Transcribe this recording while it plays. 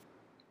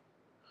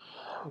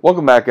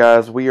Welcome back,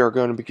 guys. We are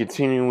going to be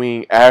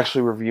continuing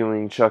actually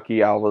reviewing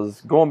Chucky. I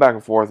was going back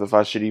and forth if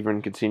I should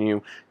even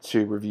continue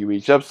to review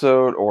each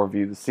episode or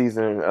review the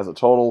season as a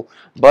total,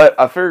 but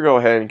I figured go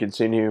ahead and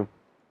continue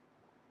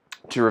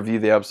to review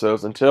the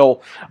episodes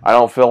until I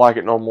don't feel like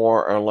it no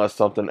more unless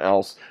something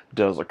else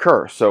does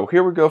occur. So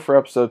here we go for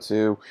episode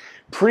 2.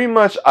 Pretty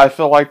much I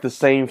feel like the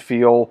same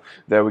feel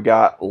that we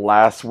got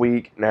last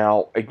week.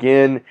 Now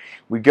again,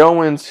 we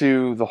go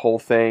into the whole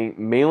thing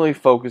mainly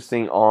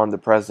focusing on the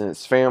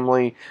president's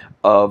family,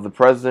 of the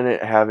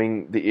president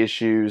having the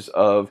issues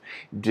of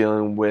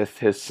dealing with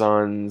his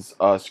son's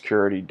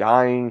security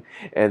dying,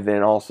 and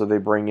then also they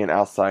bring in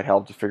outside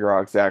help to figure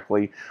out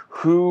exactly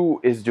who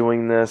is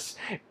doing this.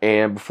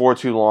 And before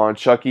too long,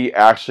 Chucky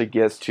actually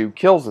gets 2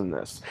 kills in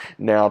this.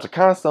 Now, to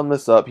kind of sum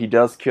this up, he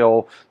does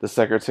kill the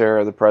secretary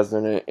of the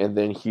president, and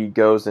then he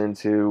goes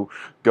into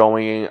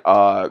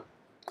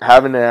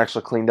having it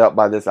actually cleaned up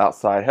by this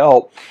outside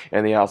help,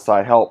 and the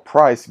outside help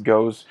price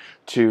goes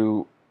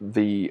to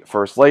the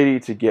first lady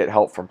to get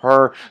help from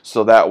her,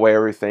 so that way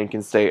everything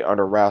can stay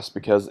under wraps,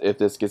 because if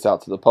this gets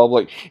out to the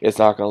public, it's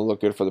not going to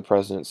look good for the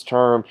president's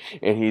term,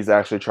 and he's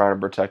actually trying to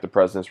protect the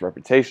president's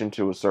reputation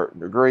to a certain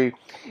degree,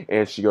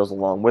 and she goes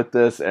along with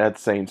this. And at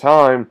the same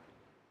time,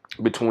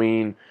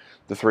 between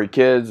the 3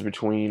 kids,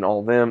 between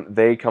all of them,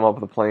 they come up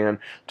with a plan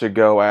to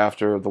go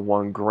after the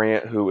one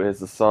Grant, who is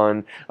the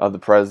son of the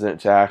president,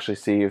 to actually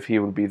see if he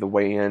would be the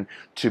way in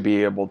to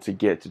be able to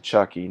get to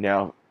Chucky.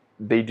 Now,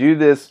 they do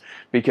this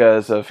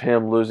because of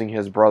him losing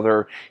his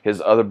brother. His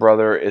other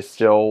brother is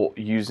still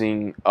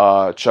using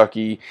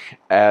Chucky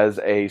as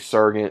a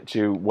surrogate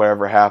to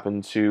whatever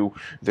happened to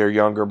their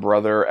younger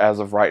brother. As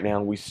of right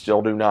now, we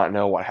still do not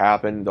know what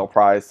happened. They'll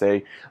probably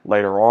say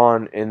later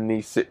on in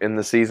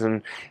the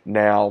season.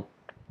 Now,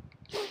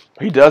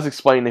 he does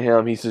explain to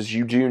him, he says,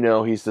 "You do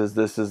know," he says,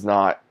 "this is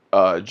not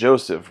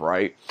Joseph,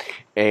 right?"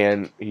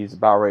 And he's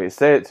about ready to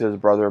say it to his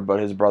brother, but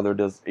his brother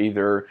does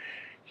either...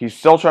 He's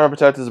still trying to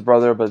protect his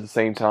brother, but at the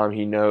same time,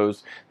 he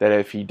knows that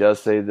if he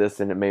does say this,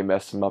 then it may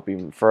mess him up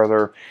even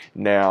further.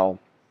 Now,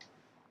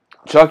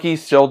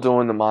 Chucky's still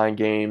doing the mind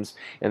games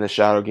and the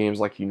shadow games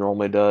like he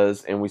normally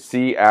does, and we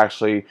see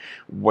actually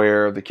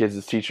where the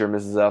kids' teacher,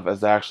 Mrs. F,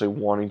 is actually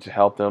wanting to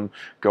help them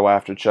go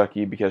after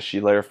Chucky, because she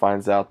later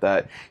finds out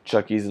that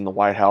Chucky's in the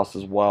White House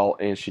as well,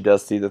 and she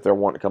does see that they're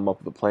wanting to come up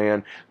with a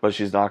plan, but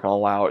she's not going to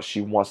allow it.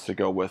 She wants to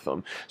go with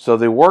them. So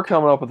they were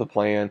coming up with a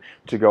plan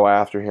to go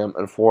after him.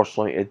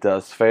 Unfortunately, it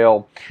does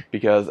fail,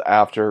 because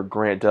after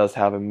Grant does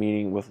have a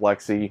meeting with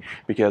Lexi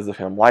because of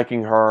him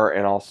liking her,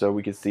 and also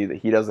we can see that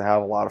he doesn't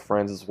have a lot of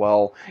friends as well,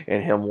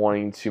 and him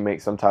wanting to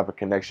make some type of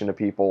connection to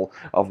people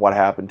of what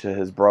happened to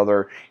his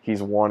brother.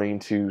 He's wanting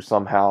to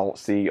somehow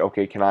see,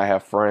 okay, can I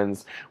have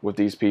friends with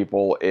these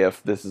people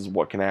if this is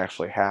what can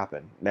actually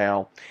happen?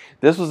 Now,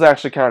 this was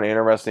actually kind of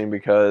interesting,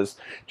 because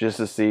just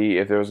to see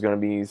if there was going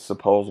to be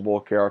supposable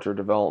character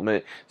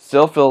development,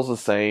 still feels the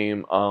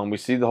same. We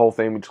see the whole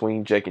thing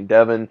between Jake and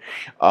Devin.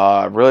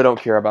 Really don't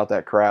care about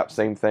that crap.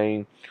 Same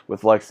thing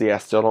with Lexi. I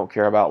still don't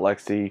care about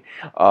Lexi.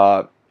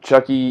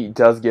 Chucky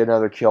does get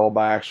another kill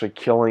by actually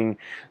killing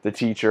the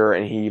teacher,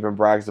 and he even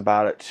brags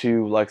about it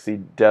to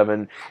Lexi,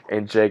 Devin,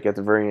 and Jake at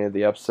the very end of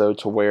the episode,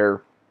 to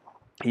where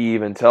he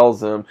even tells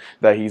them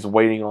that he's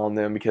waiting on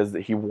them because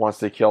he wants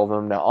to kill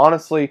them. Now,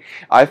 honestly,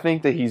 I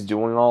think that he's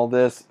doing all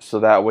this so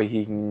that way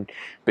he can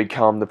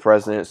become the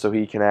president, so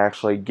he can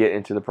actually get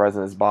into the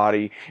president's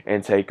body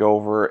and take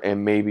over,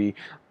 and maybe...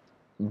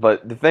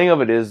 But the thing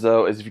of it is,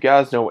 though, is if you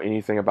guys know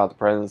anything about the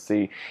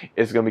presidency,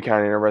 it's going to be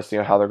kind of interesting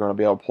on how they're going to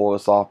be able to pull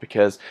this off,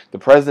 because the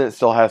president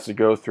still has to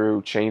go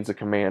through chains of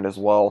command as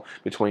well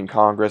between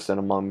Congress and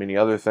among many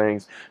other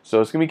things.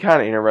 So it's going to be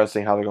kind of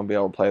interesting how they're going to be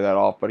able to play that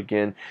off. But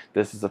again,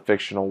 this is a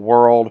fictional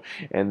world,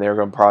 and they're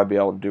going to probably be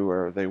able to do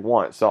whatever they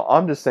want. So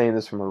I'm just saying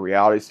this from a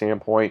reality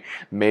standpoint.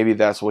 Maybe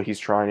that's what he's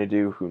trying to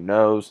do. Who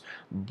knows?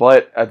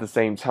 But at the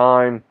same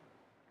time,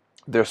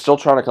 they're still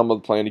trying to come up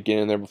with a plan to get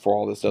in there before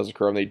all this does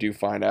occur, and they do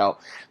find out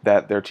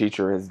that their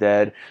teacher is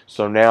dead.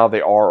 So now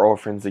they are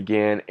orphans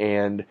again,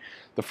 and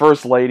the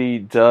First Lady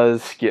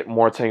does get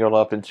more tangled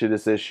up into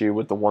this issue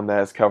with the one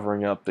that is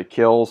covering up the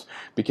kills,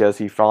 because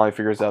he finally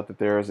figures out that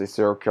there is a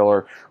serial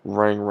killer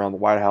running around the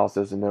White House,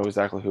 doesn't know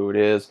exactly who it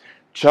is.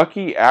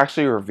 Chucky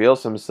actually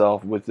reveals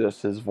himself with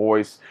his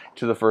voice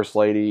to the First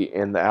Lady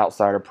and the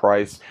outsider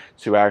Price,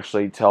 to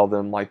actually tell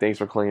them, like, thanks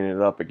for cleaning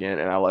it up again,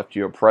 and I left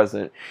you a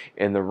present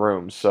in the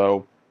room.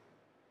 So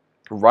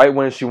right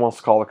when she wants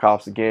to call the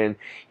cops again,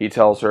 he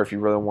tells her if you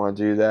really want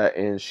to do that,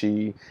 and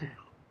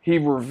he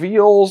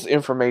reveals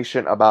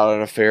information about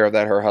an affair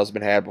that her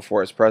husband had before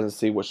his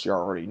presidency, which she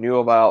already knew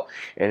about,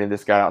 and if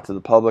this got out to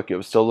the public, it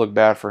would still look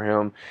bad for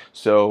him.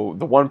 So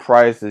the one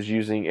Price is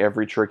using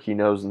every trick he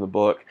knows in the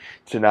book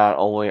to not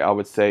only, I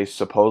would say,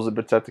 supposedly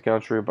protect the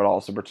country, but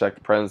also protect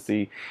the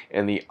presidency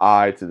and the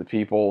eye to the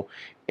people.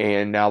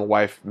 And now the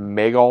wife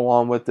may go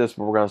along with this,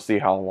 but we're going to see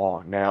how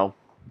long. Now,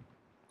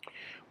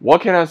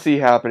 What can I see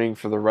happening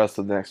for the rest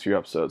of the next few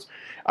episodes?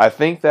 I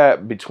think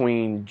that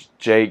between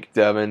Jake,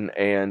 Devin,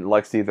 and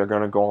Lexi, they're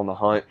going to go on the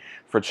hunt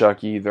for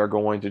Chucky. They're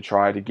going to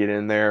try to get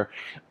in there.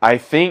 I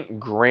think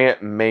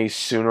Grant may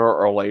sooner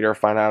or later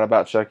find out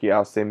about Chucky.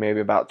 I'll say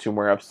maybe about 2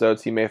 more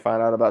episodes he may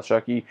find out about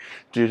Chucky,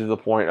 due to the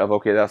point of,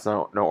 okay, that's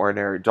not no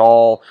ordinary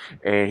doll,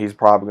 and he's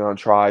probably going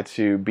to try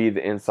to be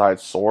the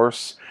inside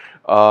source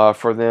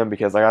for them,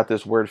 because I got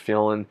this weird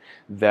feeling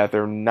that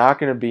they're not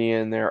going to be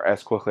in there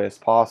as quickly as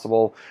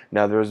possible.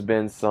 Now, there's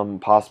been some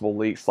possible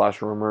leaks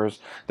 / rumors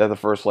that the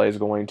First Lady is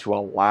going to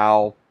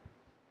allow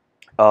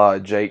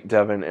Jake,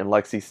 Devin, and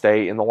Lexi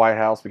stay in the White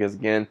House, because,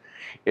 again,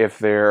 if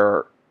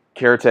their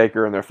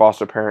caretaker and their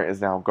foster parent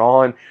is now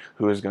gone,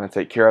 who is going to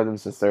take care of them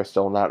since they're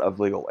still not of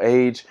legal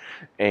age,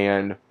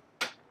 and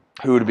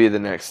who would be the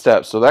next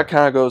step? So that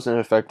kind of goes into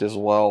effect as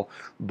well.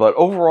 But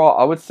overall,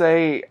 I would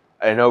say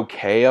an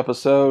okay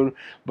episode,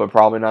 but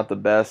probably not the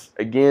best.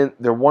 Again,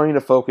 they're wanting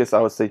to focus, I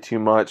would say, too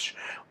much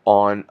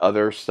on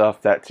other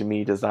stuff that to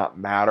me does not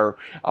matter.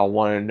 I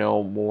want to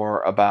know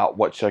more about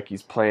what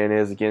Chucky's plan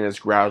is. Again, it's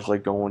gradually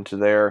going to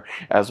there,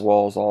 as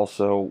well as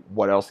also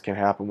what else can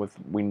happen with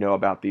we know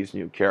about these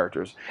new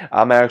characters.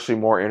 I'm actually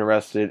more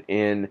interested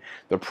in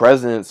the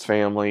president's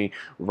family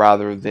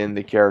rather than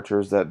the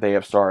characters that they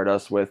have started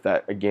us with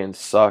that, again,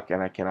 suck,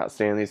 and I cannot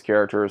stand these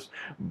characters.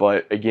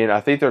 But again,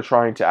 I think they're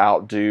trying to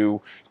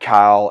outdo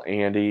Kyle,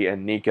 Andy,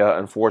 and Nika.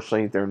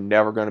 Unfortunately, they're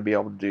never going to be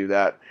able to do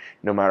that,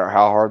 no matter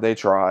how hard they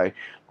try.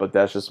 But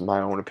that's just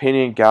my own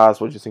opinion. Guys,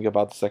 what do you think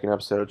about the second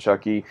episode of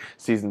Chucky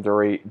Season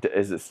 3?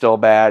 Is it still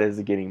bad? Is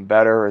it getting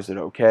better? Is it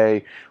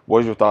okay?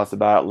 What are your thoughts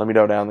about it? Let me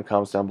know down in the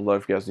comments down below.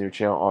 If you guys are new to the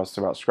channel, always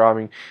think about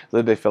subscribing.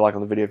 Leave a big feel like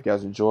on the video if you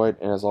guys enjoyed.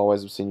 And as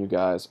always, I'll see you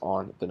guys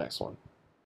on the next one.